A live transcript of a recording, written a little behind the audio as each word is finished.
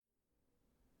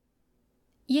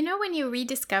You know when you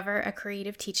rediscover a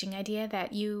creative teaching idea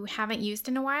that you haven't used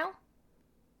in a while?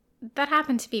 That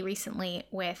happened to me recently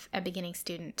with a beginning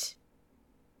student.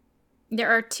 There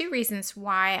are two reasons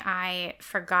why I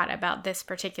forgot about this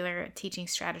particular teaching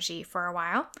strategy for a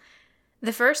while.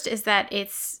 The first is that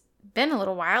it's been a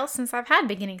little while since I've had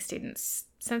beginning students,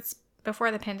 since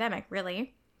before the pandemic,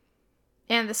 really.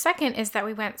 And the second is that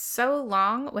we went so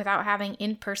long without having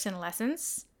in-person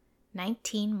lessons,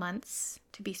 19 months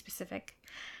to be specific,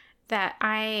 that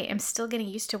I am still getting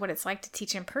used to what it's like to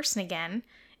teach in person again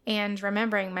and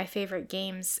remembering my favorite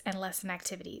games and lesson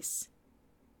activities.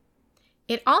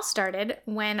 It all started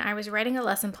when I was writing a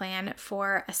lesson plan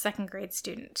for a second grade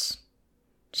student.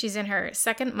 She's in her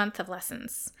second month of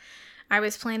lessons. I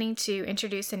was planning to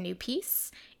introduce a new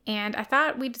piece, and I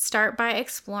thought we'd start by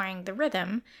exploring the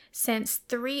rhythm, since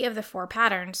 3 of the 4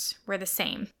 patterns were the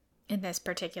same in this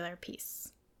particular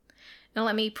piece. Now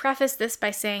let me preface this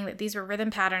by saying that these were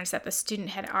rhythm patterns that the student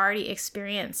had already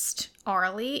experienced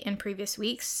orally in previous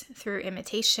weeks through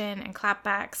imitation and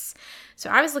clapbacks, so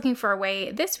I was looking for a way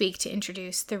this week to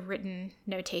introduce the written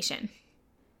notation.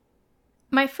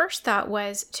 My first thought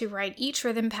was to write each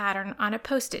rhythm pattern on a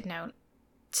Post-it note,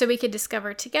 so we could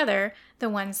discover together the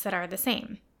ones that are the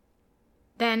same.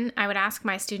 Then I would ask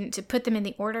my student to put them in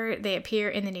the order they appear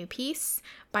in the new piece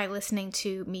by listening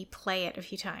to me play it a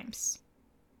few times.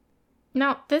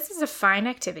 Now, this is a fine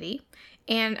activity,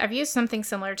 and I've used something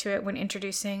similar to it when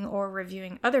introducing or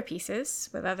reviewing other pieces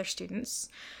with other students.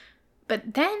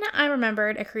 But then I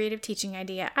remembered a creative teaching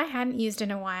idea I hadn't used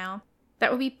in a while that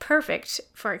would be perfect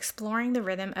for exploring the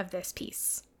rhythm of this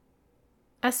piece: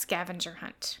 a scavenger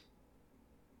hunt.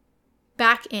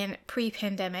 Back in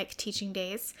pre-pandemic teaching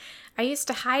days, I used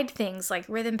to hide things like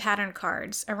rhythm pattern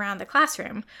cards around the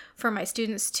classroom for my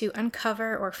students to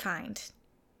uncover or find.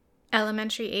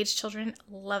 Elementary age children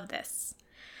love this.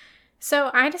 So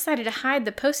I decided to hide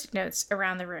the Post-it notes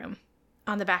around the room,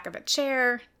 on the back of a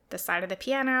chair, the side of the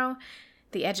piano,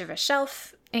 the edge of a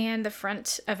shelf, and the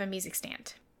front of a music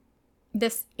stand.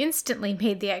 This instantly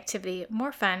made the activity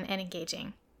more fun and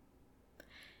engaging.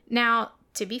 Now,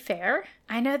 to be fair,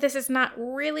 I know this is not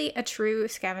really a true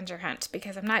scavenger hunt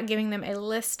because I'm not giving them a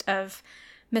list of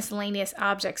miscellaneous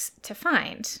objects to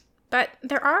find. But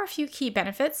there are a few key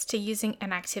benefits to using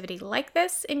an activity like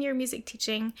this in your music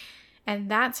teaching, and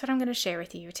that's what I'm going to share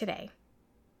with you today.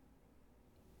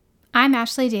 I'm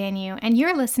Ashley Danu, and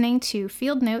you're listening to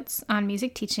Field Notes on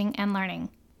Music Teaching and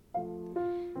Learning.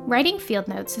 Writing field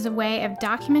notes is a way of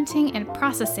documenting and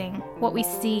processing what we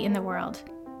see in the world.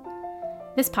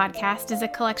 This podcast is a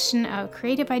collection of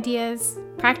creative ideas,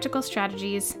 practical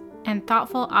strategies, and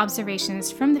thoughtful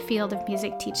observations from the field of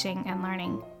music teaching and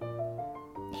learning.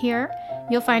 Here,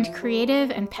 you'll find creative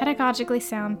and pedagogically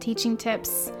sound teaching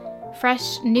tips,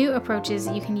 fresh, new approaches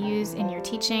you can use in your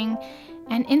teaching,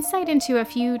 and insight into a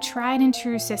few tried and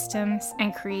true systems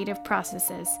and creative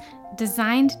processes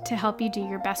designed to help you do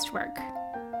your best work.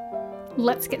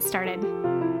 Let's get started.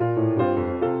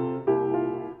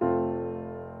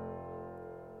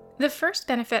 The first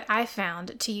benefit I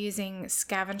found to using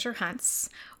scavenger hunts,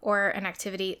 or an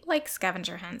activity like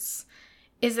scavenger hunts,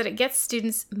 is that it gets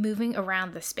students moving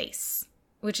around the space,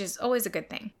 which is always a good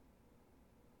thing.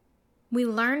 We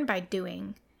learn by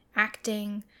doing,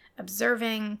 acting,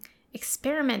 observing,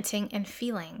 experimenting, and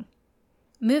feeling.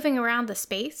 Moving around the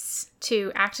space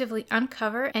to actively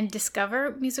uncover and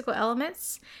discover musical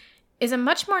elements is a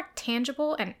much more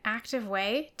tangible and active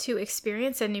way to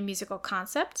experience a new musical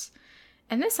concept,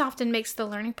 and this often makes the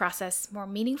learning process more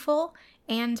meaningful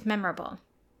and memorable.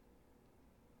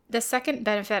 The second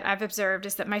benefit I've observed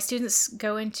is that my students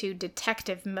go into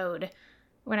detective mode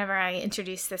whenever I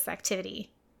introduce this activity.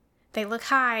 They look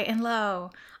high and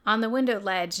low, on the window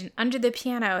ledge and under the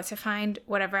piano to find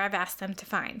whatever I've asked them to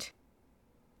find.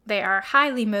 They are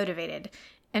highly motivated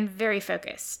and very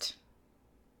focused.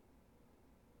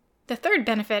 The third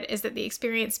benefit is that the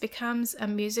experience becomes a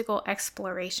musical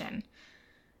exploration,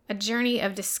 a journey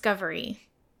of discovery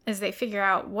as they figure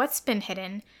out what's been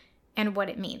hidden and what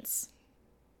it means.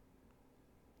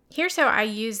 Here's how I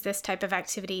use this type of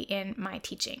activity in my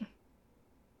teaching.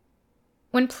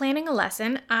 When planning a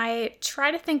lesson, I try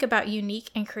to think about unique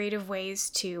and creative ways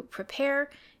to prepare,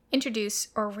 introduce,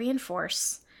 or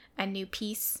reinforce a new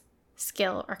piece,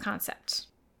 skill, or concept.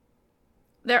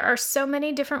 There are so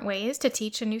many different ways to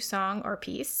teach a new song or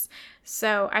piece,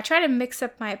 so I try to mix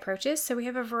up my approaches so we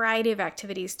have a variety of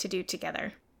activities to do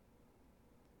together.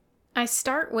 I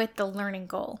start with the learning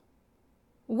goal.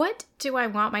 What do I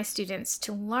want my students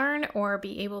to learn or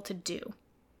be able to do?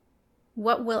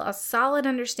 What will a solid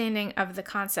understanding of the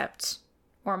concept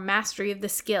or mastery of the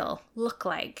skill look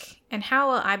like, and how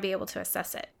will I be able to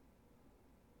assess it?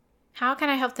 How can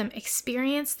I help them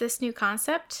experience this new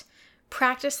concept,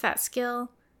 practice that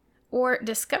skill, or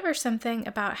discover something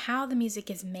about how the music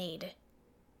is made?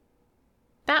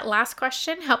 That last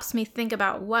question helps me think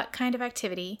about what kind of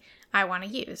activity I want to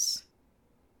use.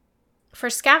 For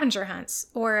scavenger hunts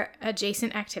or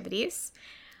adjacent activities,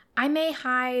 I may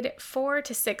hide 4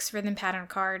 to 6 rhythm pattern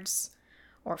cards,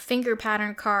 or finger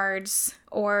pattern cards,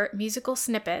 or musical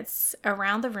snippets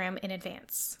around the room in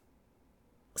advance.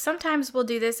 Sometimes we'll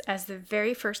do this as the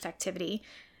very first activity,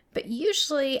 but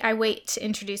usually I wait to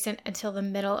introduce it until the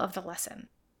middle of the lesson.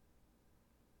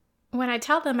 When I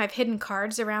tell them I've hidden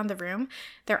cards around the room,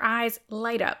 their eyes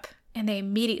light up and they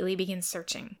immediately begin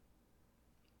searching.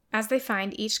 As they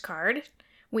find each card,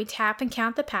 we tap and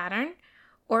count the pattern,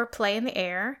 or play in the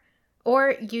air,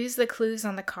 or use the clues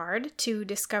on the card to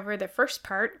discover the first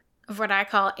part of what I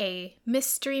call a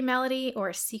mystery melody or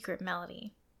a secret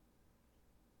melody.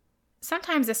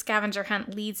 Sometimes a scavenger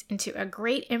hunt leads into a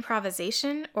great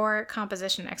improvisation or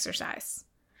composition exercise.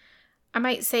 I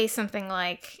might say something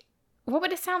like, "What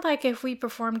would it sound like if we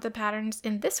performed the patterns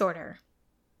in this order?"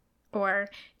 Or,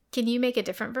 "Can you make a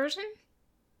different version?"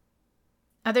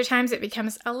 Other times it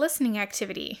becomes a listening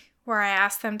activity, where I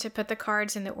ask them to put the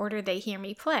cards in the order they hear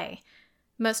me play,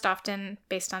 most often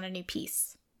based on a new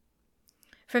piece.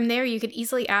 From there, you could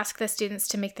easily ask the students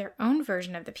to make their own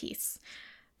version of the piece,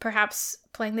 perhaps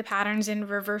playing the patterns in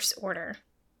reverse order.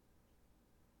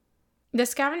 The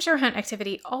scavenger hunt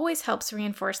activity always helps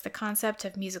reinforce the concept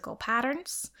of musical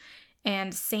patterns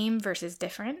and same versus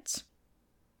different,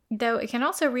 though it can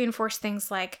also reinforce things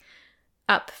like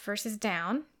up versus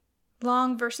down,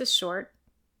 long versus short,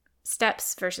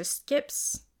 steps versus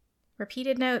skips,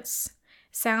 repeated notes,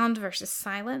 sound versus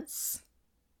silence,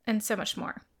 and so much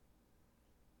more.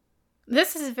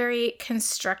 This is a very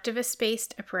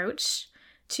constructivist-based approach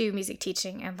to music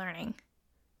teaching and learning.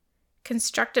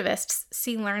 Constructivists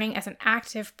see learning as an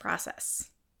active process,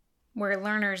 where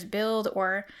learners build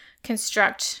or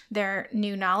construct their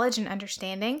new knowledge and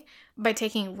understanding by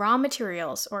taking raw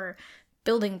materials or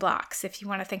building blocks, if you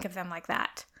want to think of them like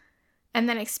that, and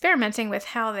then experimenting with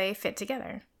how they fit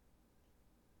together.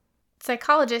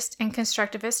 Psychologist and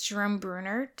constructivist Jerome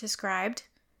Bruner described,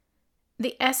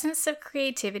 "The essence of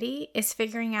creativity is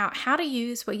figuring out how to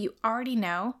use what you already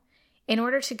know in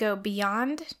order to go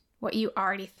beyond what you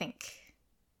already think."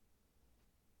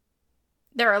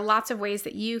 There are lots of ways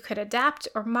that you could adapt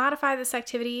or modify this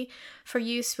activity for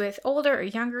use with older or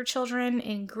younger children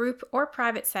in group or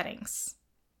private settings.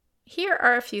 Here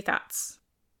are a few thoughts.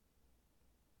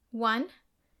 1.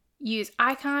 Use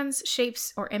icons,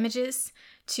 shapes, or images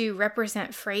to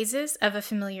represent phrases of a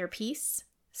familiar piece,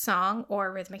 song,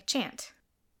 or rhythmic chant.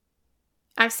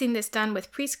 I've seen this done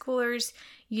with preschoolers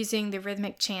using the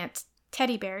rhythmic chant,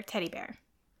 "Teddy bear, teddy bear."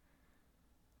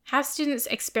 Have students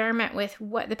experiment with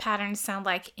what the patterns sound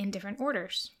like in different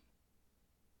orders.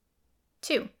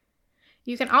 2.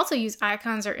 You can also use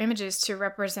icons or images to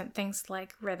represent things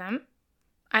like rhythm.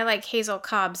 I like Hazel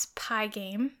Cobb's pie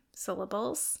game,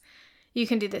 syllables. You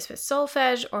can do this with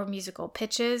solfege or musical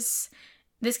pitches.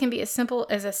 This can be as simple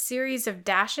as a series of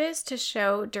dashes to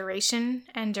show duration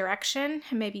and direction.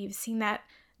 Maybe you've seen that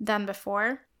done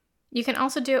before. You can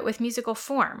also do it with musical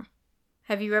form.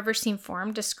 Have you ever seen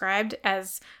form described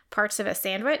as parts of a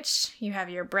sandwich? You have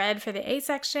your bread for the A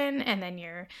section, and then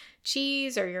your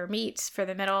cheese or your meat for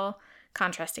the middle,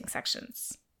 contrasting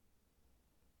sections.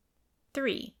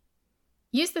 3.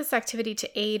 Use this activity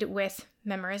to aid with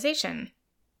memorization.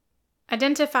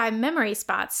 Identify memory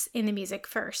spots in the music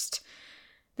first.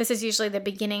 This is usually the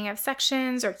beginning of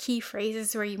sections or key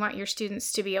phrases where you want your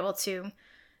students to be able to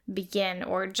begin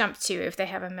or jump to if they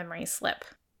have a memory slip.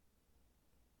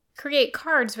 Create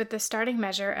cards with the starting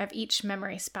measure of each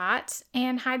memory spot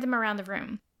and hide them around the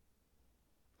room.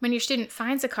 When your student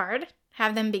finds a card,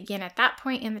 have them begin at that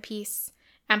point in the piece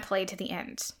and play to the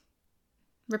end.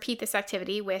 Repeat this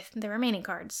activity with the remaining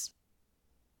cards.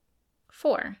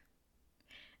 4.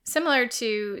 Similar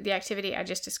to the activity I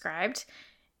just described,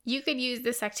 you could use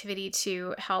this activity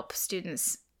to help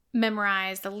students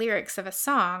memorize the lyrics of a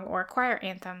song or a choir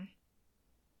anthem.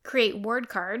 Create word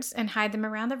cards and hide them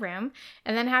around the room,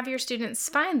 and then have your students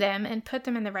find them and put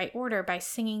them in the right order by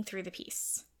singing through the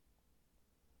piece.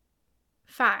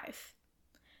 5.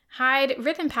 Hide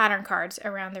rhythm pattern cards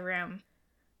around the room.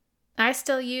 I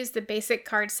still use the basic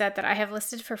card set that I have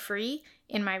listed for free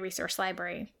in my resource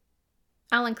library.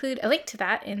 I'll include a link to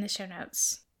that in the show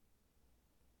notes.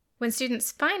 When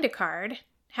students find a card,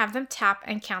 have them tap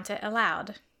and count it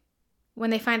aloud. When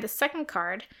they find the second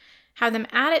card, have them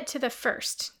add it to the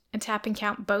first and tap and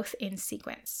count both in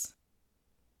sequence.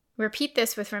 Repeat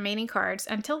this with remaining cards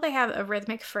until they have a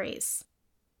rhythmic phrase.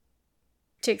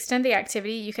 To extend the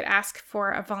activity, you could ask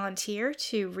for a volunteer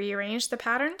to rearrange the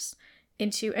patterns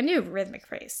into a new rhythmic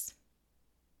phrase.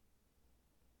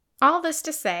 All this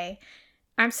to say,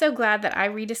 I'm so glad that I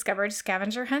rediscovered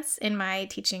scavenger hunts in my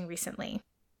teaching recently.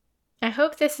 I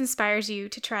hope this inspires you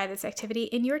to try this activity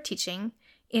in your teaching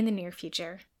in the near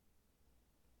future.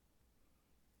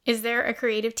 Is there a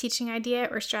creative teaching idea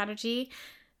or strategy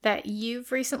that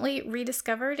you've recently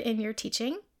rediscovered in your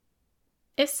teaching?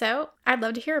 If so, I'd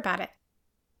love to hear about it.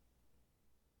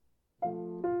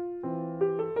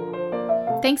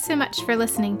 Thanks so much for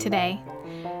listening today.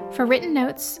 For written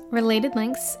notes, related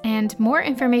links, and more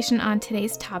information on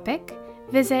today's topic,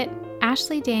 visit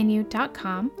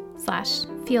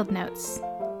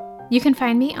ashleydanu.com/fieldnotes. You can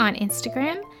find me on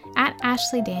Instagram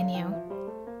 @ashleydanu.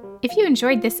 If you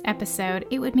enjoyed this episode,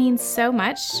 it would mean so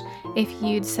much if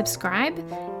you'd subscribe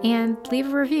and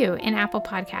leave a review in Apple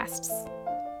Podcasts.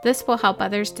 This will help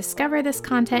others discover this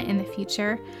content in the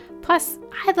future. Plus,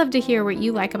 I'd love to hear what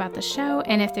you like about the show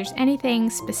and if there's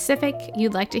anything specific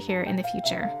you'd like to hear in the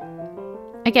future.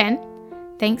 Again,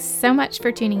 thanks so much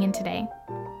for tuning in today.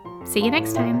 See you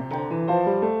next time.